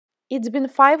It's been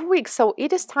 5 weeks, so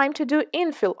it is time to do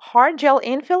infill, hard gel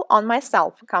infill on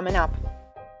myself, coming up.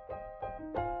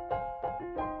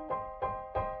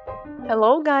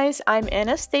 Hello guys, I'm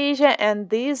Anastasia and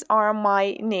these are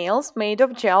my nails made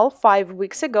of gel 5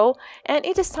 weeks ago, and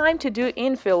it is time to do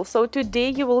infill. So today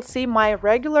you will see my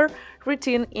regular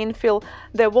routine infill.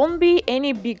 There won't be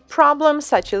any big problems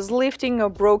such as lifting or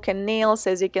broken nails,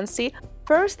 as you can see.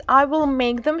 First, I will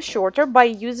make them shorter by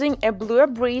using a blue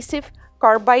abrasive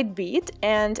carbide bead,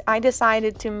 and I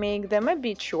decided to make them a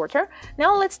bit shorter.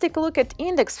 Now let's take a look at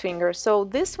index finger. So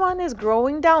this one is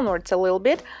growing downwards a little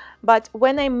bit, but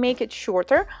when I make it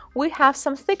shorter, we have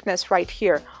some thickness right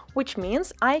here, which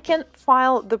means I can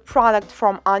file the product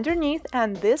from underneath,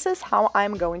 and this is how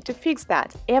I'm going to fix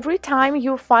that. Every time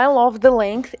you file off the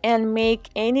length and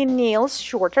make any nails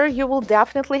shorter, you will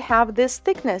definitely have this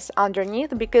thickness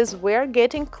underneath because we're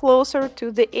getting closer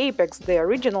to the apex, the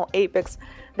original apex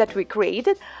that we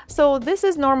created. So this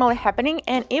is normally happening,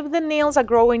 and if the nails are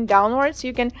growing downwards,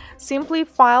 you can simply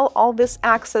file all this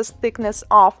excess thickness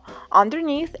off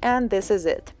underneath, and this is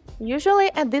it.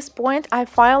 Usually at this point I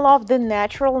file off the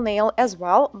natural nail as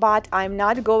well, but I'm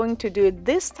not going to do it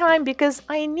this time because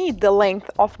I need the length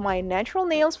of my natural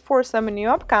nails for some new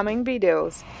upcoming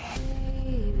videos.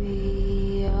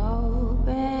 Baby,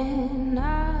 open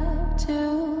up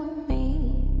to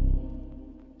me.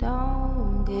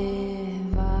 Don't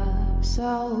give up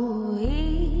so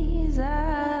easily.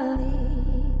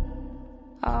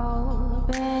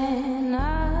 Open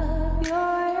up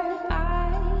your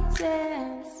eyes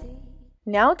and see.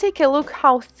 Now take a look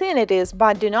how thin it is,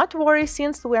 but do not worry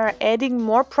since we are adding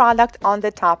more product on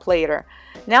the top later.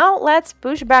 Now let's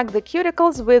push back the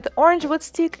cuticles with orange wood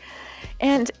stick,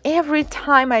 and every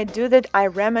time I do that I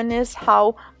reminisce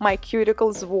how my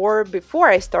cuticles were before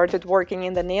I started working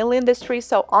in the nail industry.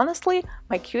 So honestly,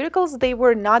 my cuticles, they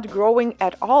were not growing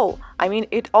at all. I mean,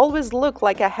 it always looked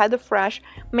like I had a fresh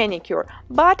manicure,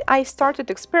 but I started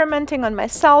experimenting on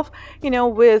myself,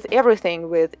 with everything,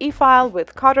 with e-file,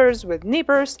 with cutters, with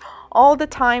nippers, all the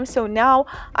time. So now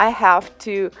I have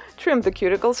to trim the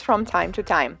cuticles from time to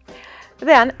time.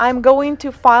 Then I'm going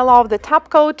to file off the top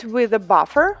coat with a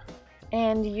buffer.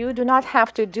 And you do not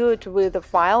have to do it with a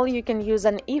file, you can use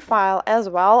an e-file as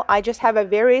well. I just have a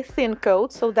very thin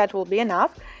coat, so that will be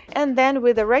enough. And then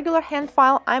with a regular hand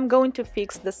file, I'm going to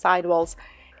fix the sidewalls.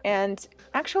 And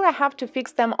actually I have to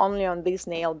fix them only on this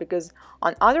nail because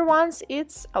on other ones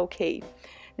it's okay.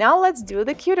 Now let's do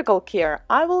the cuticle care.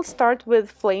 I will start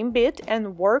with flame bit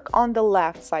and work on the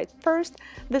left side first.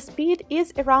 The speed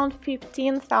is around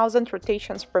 15,000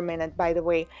 rotations per minute, by the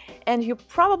way. And you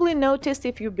probably noticed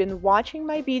if you've been watching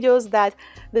my videos that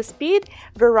the speed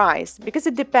varies because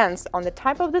it depends on the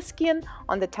type of the skin,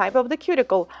 on the type of the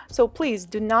cuticle. So please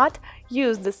do not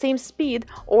use the same speed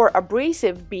or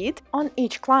abrasive bead on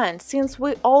each client, since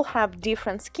we all have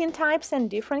different skin types and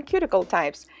different cuticle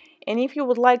types. And if you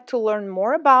would like to learn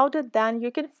more about it, then you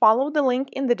can follow the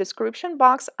link in the description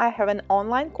box. I have an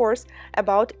online course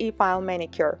about e-file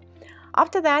manicure.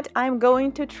 After that, I'm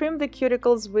going to trim the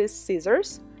cuticles with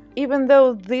scissors. Even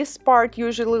though this part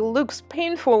usually looks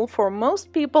painful for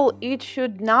most people, it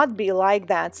should not be like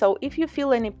that. So if you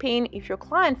feel any pain, if your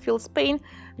client feels pain,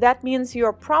 that means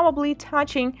you're probably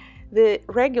touching the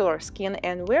regular skin,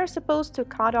 and we're supposed to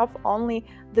cut off only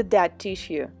the dead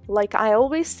tissue. Like I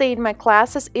always say in my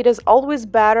classes, it is always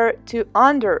better to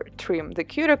under trim the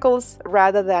cuticles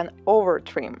rather than over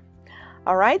trim.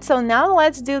 Alright, so now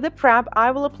let's do the prep.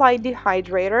 I will apply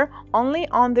dehydrator only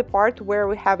on the part where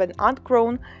we have an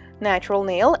outgrown natural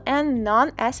nail and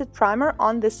non-acid primer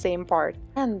on the same part.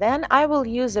 And then I will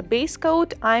use a base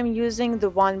coat. I'm using the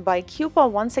one by Cupa.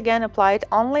 Once again, apply it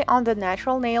only on the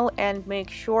natural nail and make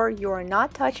sure you're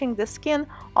not touching the skin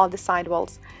or the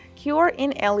sidewalls. Cure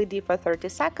in LED for 30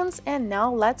 seconds, and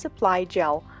now let's apply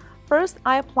gel. First,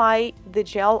 I apply the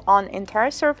gel on entire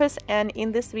surface, and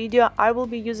in this video I will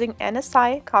be using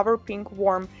NSI Cover Pink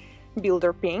Warm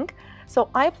Builder Pink. So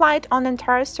I apply it on the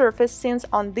entire surface, since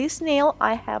on this nail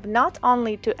I have not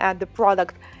only to add the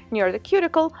product near the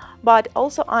cuticle, but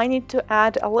also I need to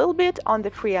add a little bit on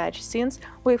the free edge, since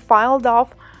we filed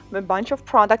off a bunch of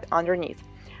product underneath.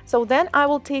 So then I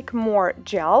will take more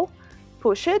gel,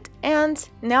 push it, and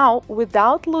now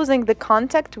without losing the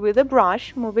contact with the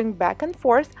brush, moving back and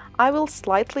forth, I will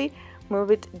slightly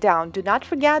move it down. Do not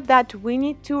forget that we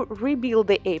need to rebuild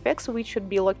the apex, which should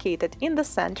be located in the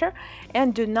center,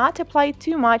 and do not apply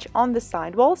too much on the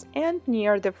sidewalls and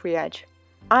near the free edge.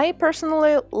 I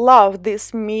personally love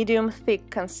this medium thick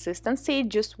consistency, it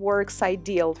just works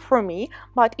ideal for me,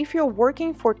 but if you're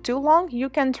working for too long, you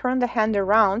can turn the hand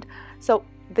around. So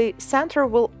the center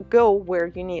will go where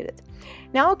you need it.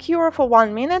 Now cure for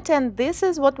 1 minute, and this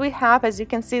is what we have. As you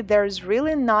can see, there's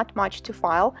really not much to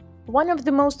file. One of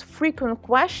the most frequent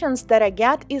questions that I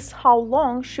get is how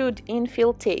long should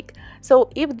infill take? So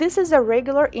if this is a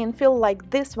regular infill like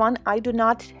this one, I do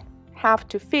not have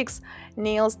to fix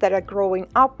nails that are growing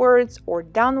upwards or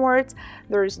downwards.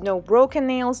 There is no broken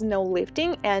nails, no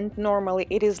lifting, and normally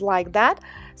it is like that.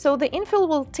 So the infill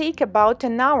will take about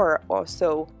an hour or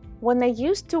so. When I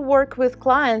used to work with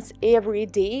clients every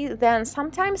day, then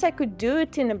sometimes I could do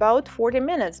it in about 40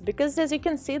 minutes because, as you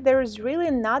can see, there is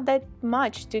really not that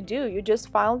much to do. You just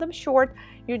file them short,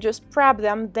 you just prep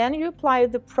them, then you apply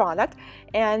the product,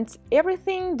 and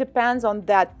everything depends on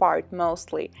that part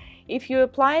mostly. If you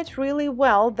apply it really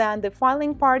well, then the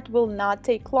filing part will not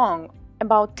take long,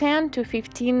 about 10 to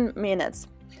 15 minutes.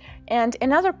 And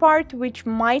another part which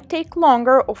might take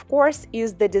longer, of course,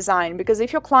 is the design, because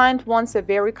if your client wants a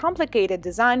very complicated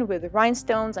design with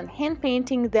rhinestones and hand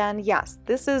painting, then yes,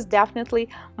 this is definitely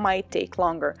might take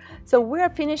longer. So we're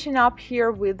finishing up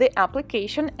here with the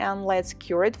application, and let's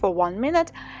cure it for 1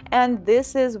 minute, and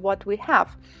this is what we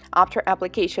have after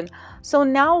application. So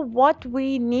now what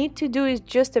we need to do is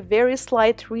just a very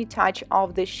slight retouch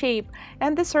of the shape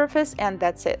and the surface, and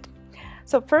that's it.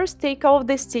 So first take off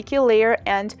the sticky layer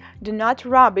and do not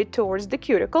rub it towards the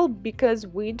cuticle because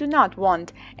we do not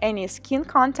want any skin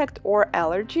contact or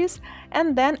allergies.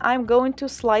 And then I'm going to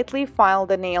slightly file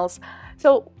the nails.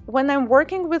 So when I'm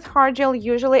working with hard gel,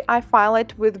 usually I file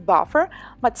it with buffer,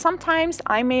 but sometimes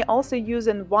I may also use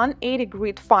a 180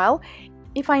 grit file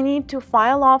if I need to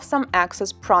file off some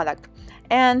excess product.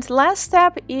 And last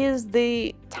step is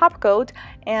the top coat,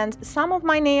 and some of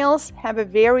my nails have a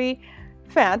very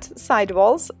fat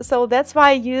sidewalls, so that's why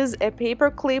I use a paper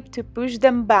clip to push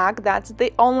them back. That's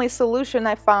the only solution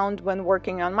I found when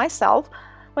working on myself.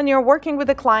 When you're working with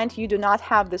a client, you do not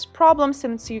have this problem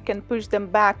since you can push them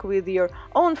back with your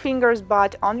own fingers,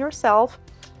 but on yourself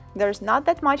there's not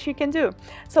that much you can do.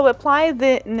 So apply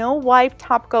the no wipe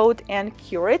top coat and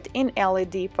cure it in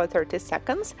LED for 30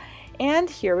 seconds. And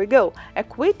here we go, a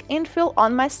quick infill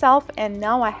on myself, and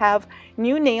now I have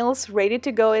new nails ready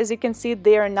to go. As you can see,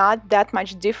 they are not that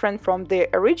much different from the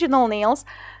original nails.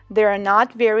 They are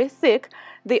not very thick.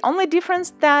 The only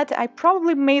difference that I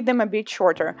probably made them a bit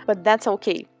shorter, but that's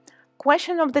okay.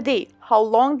 Question of the day: how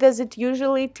long does it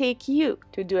usually take you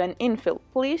to do an infill?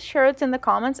 Please share it in the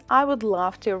comments. I would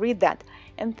love to read that.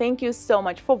 And thank you so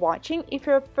much for watching. If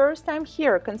you're first time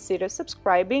here, consider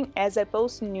subscribing as I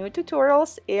post new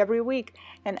tutorials every week.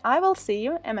 And I will see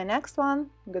you in my next one.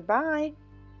 Goodbye!